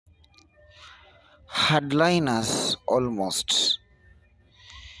Hardliners almost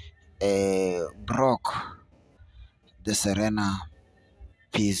broke the Serena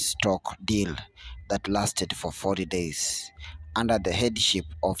peace talk deal that lasted for 40 days under the headship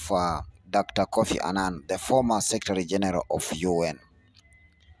of Dr. Kofi Annan, the former Secretary General of UN.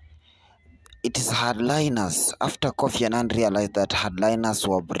 It is hardliners. After Kofi Annan realized that hardliners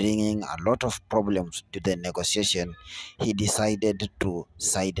were bringing a lot of problems to the negotiation, he decided to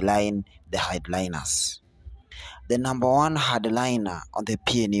sideline the hardliners. The number one hardliner on the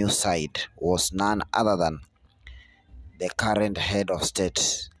PNU side was none other than the current head of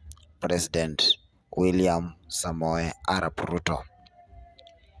state, President William Samoei Arap Ruto.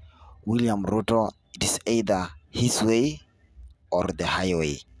 William Ruto, it is either his way or the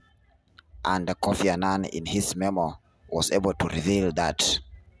highway. And Kofi Annan, in his memo, was able to reveal that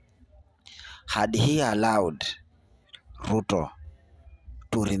had he allowed Ruto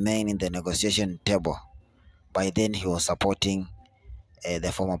to remain in the negotiation table, by then he was supporting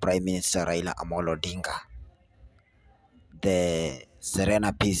the former Prime Minister Raila Amolo Odinga. The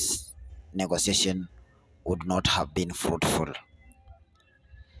Serena peace negotiation would not have been fruitful.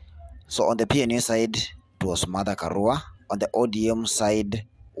 So on the PNU side, it was Martha Karua. On the ODM side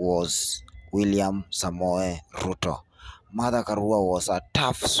was William Samoei Ruto. Martha Karua was a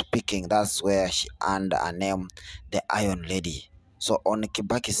tough speaking. That's where she earned a name, the Iron Lady. So on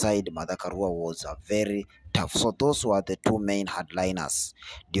Kibaki side, Martha Karua was a very tough. So those were the two main headliners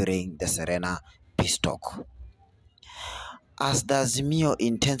during the Serena peace talk. As the Azimio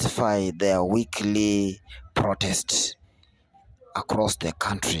intensify their weekly protests across the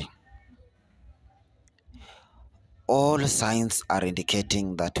country, all signs are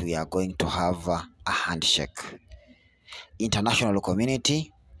indicating that we are going to have a handshake. International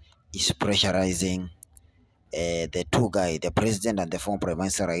community is pressurizing the two guys, the president and the former Prime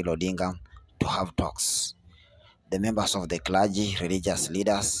Minister Raila Odinga, to have talks. The members of the clergy, religious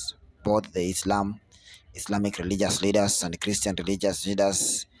leaders, both the Islamic religious leaders and Christian religious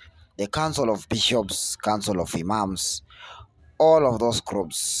leaders, the Council of Bishops, Council of Imams, all of those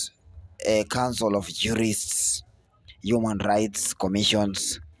groups, a Council of Jurists, Human Rights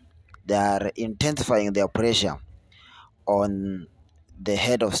Commissions, they are intensifying their pressure on the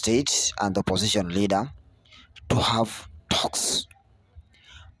head of state and the opposition leader to have talks.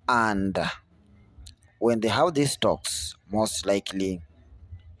 And when they have these talks, most likely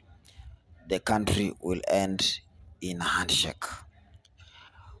the country will end in a handshake.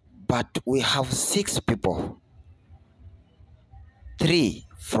 But we have 6 people, 3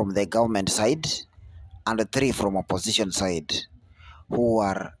 from the government side and 3 from opposition side, who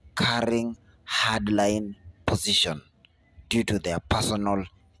are carrying hardline position due to their personal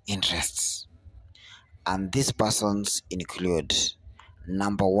interests. And these persons include,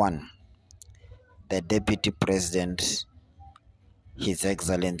 number 1, the Deputy President, His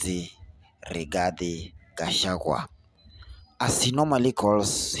Excellency Rigathi Gachagua, as he normally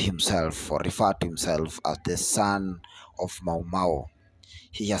calls himself or refer to himself as the son of Mau Mau.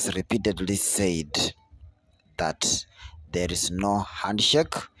 He has repeatedly said that there is no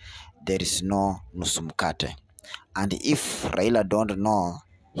handshake, there is no nusumkate. And if Raila don't know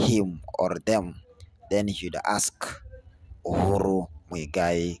him or them, then he should ask Uhuru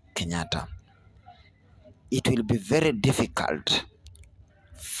Muigai Kenyatta. It will be very difficult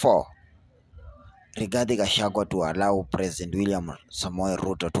for Rigathi Gachagua to allow President William Samoei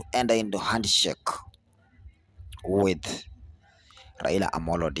Ruto to enter into handshake with Raila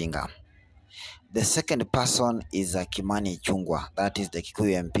Amolo Odinga. The second person is Kimani Ichung'wah, that is the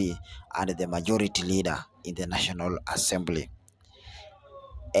Kikuyu MP and the majority leader in the National Assembly.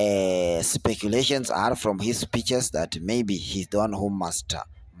 Speculations are from his speeches that maybe he's the one who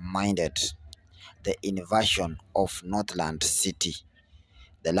masterminded the invasion of Northland City,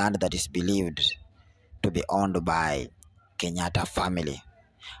 the land that is believed to be owned by Kenyatta family.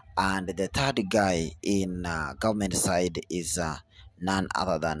 And the third guy in government side is none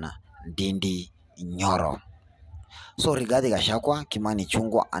other than Ndindi Nyoro. So Rigathi Gachagua, Kimani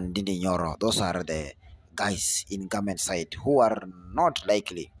Ichung'wah and Ndindi Nyoro, those are the guys in government side who are not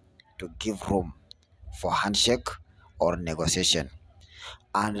likely to give room for handshake or negotiation.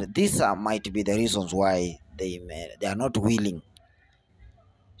 And these might be the reasons why they are not willing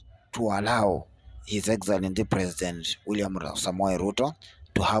to allow His Excellency President William Samoei Ruto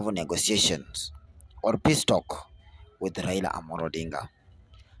to have negotiations or peace talk with Raila Amolo Odinga.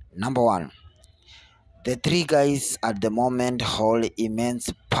 Number 1, the 3 guys at the moment hold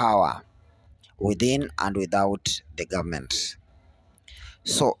immense power within and without the government.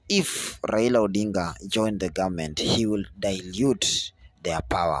 So if Raila Odinga joined the government, he will dilute their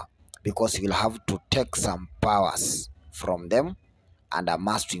power. because he will have to take some powers from them and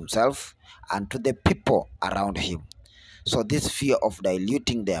amass to himself and to the people around him. So this fear of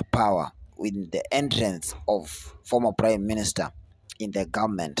diluting their power with the entrance of former prime minister in the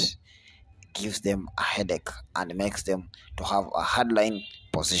government gives them a headache and makes them to have a hardline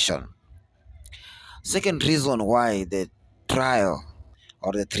position. Second reason why the trial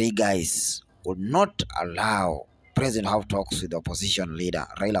or the three guys would not allow President to have talks with the opposition leader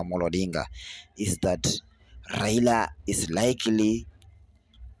Raila Amolo Odinga is that Raila is likely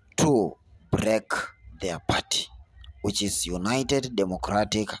to break their party, which is United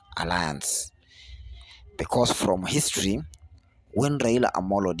Democratic Alliance. Because from history, when Raila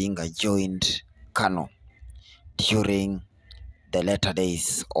Amolo Odinga joined KANU during the later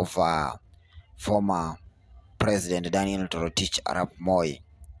days of former President Daniel Torotich Arap Moi,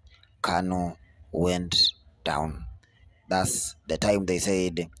 KANU went down. That's the time they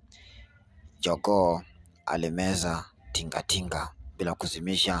said Jogoo alimeza tingatinga bila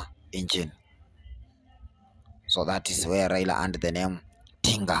kuzimisha engine. So that is where Raila earned the name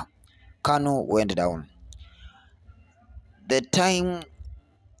Tinga. KANU went down. The time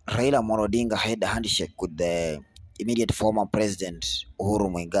Raila Amolo Odinga had a handshake with the immediate former president Uhuru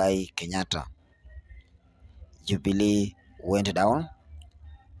Muigai Kenyatta, Jubilee went down,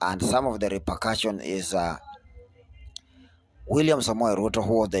 and some of the repercussion is William Samoei Ruto,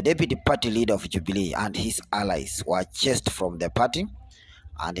 who was the deputy party leader of Jubilee, and his allies were chased from the party,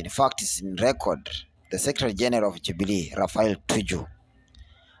 and in fact it's in record, the Secretary General of Jubilee, Raphael Tuju,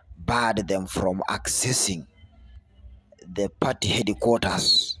 barred them from accessing the party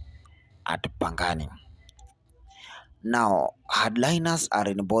headquarters at Pangani. Now, hardliners are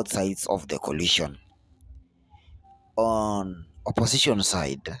in both sides of the coalition. On opposition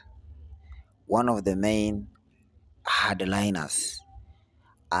side, one of the main hardliners,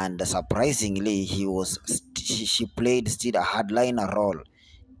 and surprisingly, she played still a hardliner role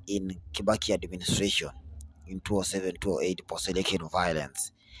in Kibaki administration in 2007-2008 post-election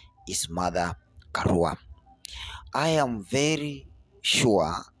violence, is Mother Karua. I am very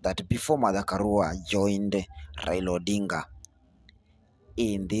sure that before Mother Karua joined Raila Odinga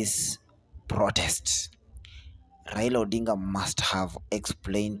in this protest, Raila Odinga must have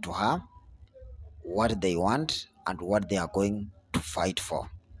explained to her what they want and what they are going to fight for.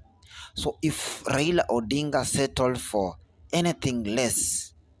 So if Raila Odinga settled for anything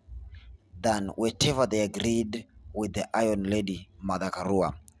less than whatever they agreed with the Iron Lady, Mother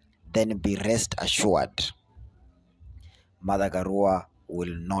Karua, then be rest assured, Mother Karua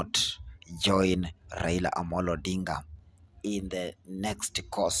will not join Raila Amolo Odinga in the next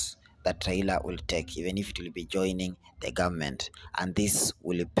course that Raila will take, even if it will be joining the government, and this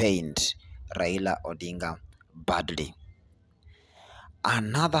will paint Raila Odinga badly.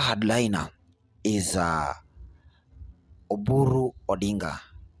 Another hardliner is Oburu Odinga,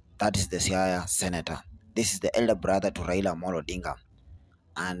 that is the Siaya senator. This is the elder brother to Raila Amolo Odinga,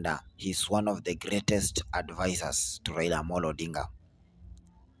 and he's one of the greatest advisors to Raila Amolo Odinga.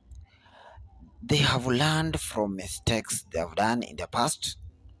 They have learned from mistakes they have done in the past.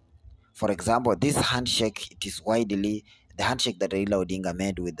 For example, this handshake, it is widely, the handshake that Raila Odinga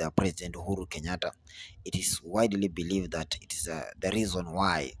made with President Uhuru Kenyatta, it is widely believed that it is the reason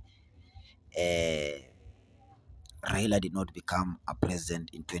why Raila did not become a president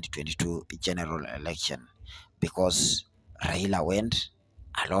in 2022 general election, because Raila went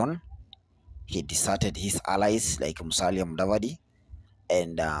alone. He deserted his allies like Musalia Mudavadi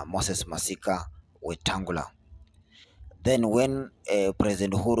and Moses Masika Wetangula. Then when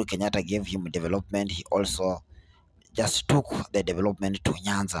President Uhuru Kenyatta gave him development, he also just took the development to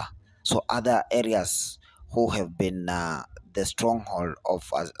Nyanza. So other areas who have been the stronghold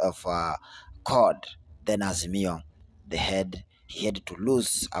of CORD, then Azimio, he had to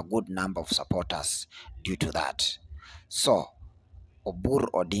lose a good number of supporters due to that. So Oburu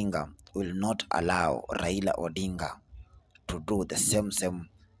Odinga will not allow Raila Odinga to do the same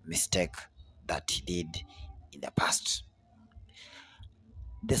mistake that he did in the past.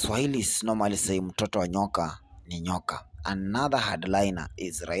 The Swahilis normally say mtoto wa nyoka ni nyoka. Another hardliner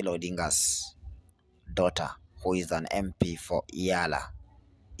is Raila Odinga's daughter, who is an MP for RAILA,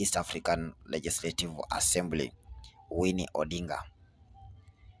 East African Legislative Assembly, Winnie Odinga.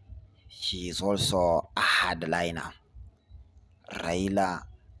 She is also a hardliner. Raila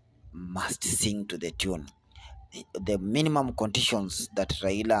must sing to the tune. The minimum conditions that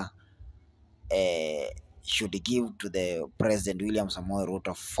Raila should give to the President William Samoei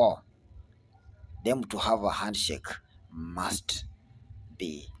Ruto for them to have a handshake must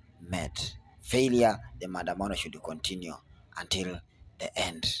be met. Failure, the maandamano should continue until the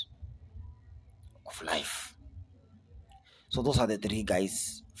end. So those are the three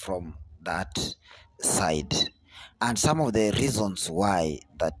guys from that side, and some of the reasons why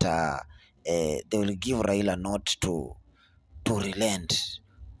that they will give Raila not to relent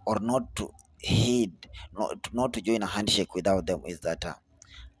or not to heed, not to join a handshake without them is that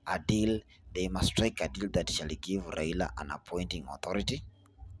a deal, they must strike a deal that shall give Raila an appointing authority,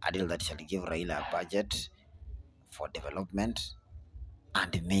 a deal that shall give Raila a budget for development,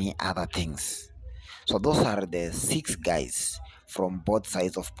 and many other things. So those are the 6 guys from both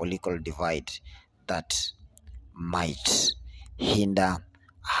sides of political divide that might hinder a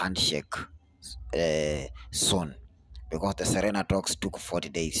handshake soon, because the Serena talks took 40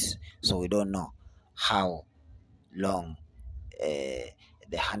 days. So we don't know how long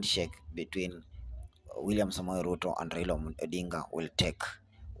the handshake between William Samoei Ruto and Raila Odinga will take,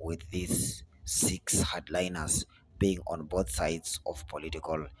 with these 6 hardliners being on both sides of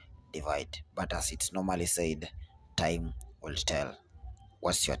political divide. But as it's normally said, time will tell.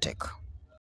 What's your take?